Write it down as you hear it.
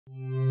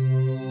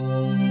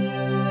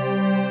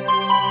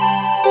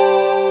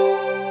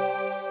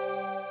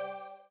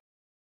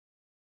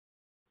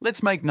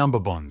Let's make number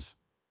bonds.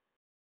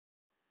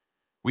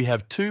 We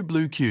have 2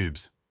 blue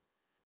cubes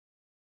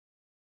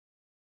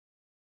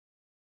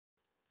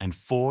and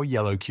 4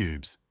 yellow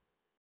cubes.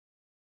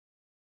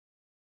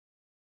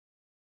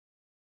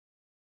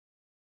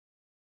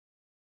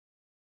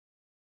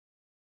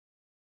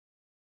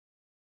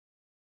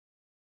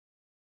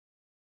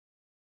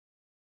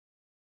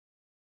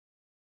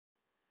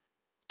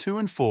 Two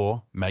and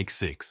 4 make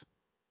 6.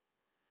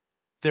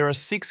 There are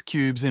 6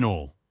 cubes in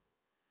all.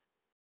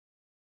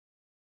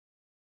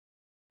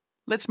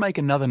 Let's make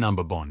another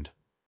number bond.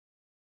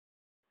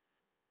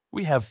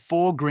 We have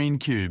 4 green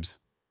cubes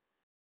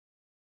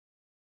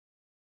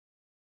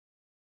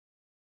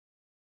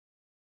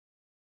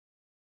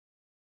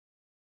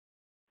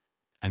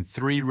and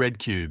 3 red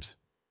cubes.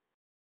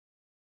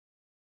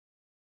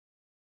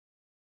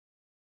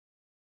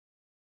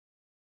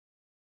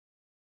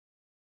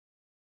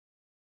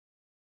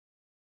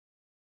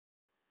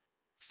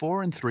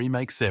 Four and 3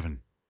 make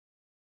 7.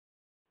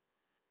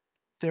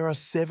 There are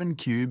 7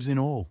 cubes in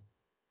all.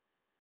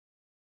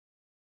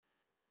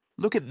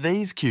 Look at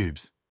these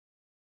cubes.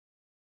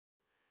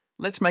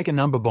 Let's make a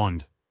number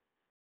bond.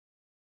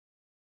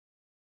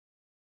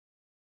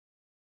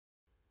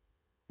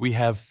 We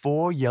have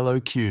 4 yellow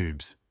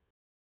cubes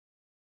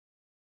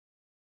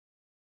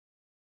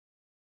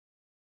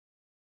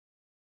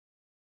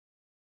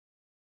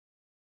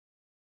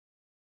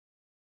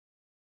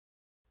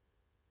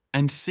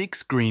and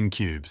 6 green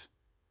cubes.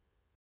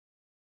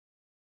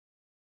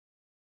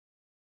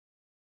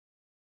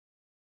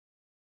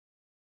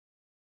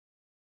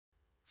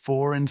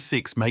 Four and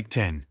 6 make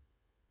 10.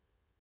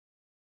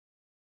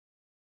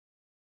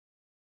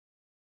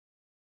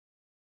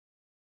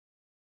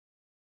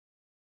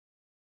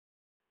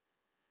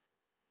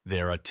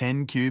 There are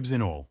 10 cubes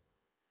in all.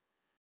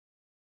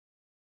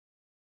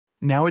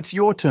 Now it's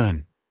your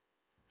turn.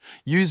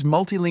 Use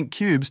Multilink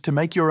cubes to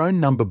make your own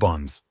number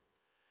bonds.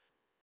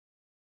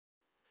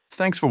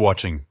 Thanks for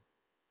watching.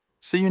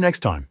 See you next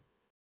time.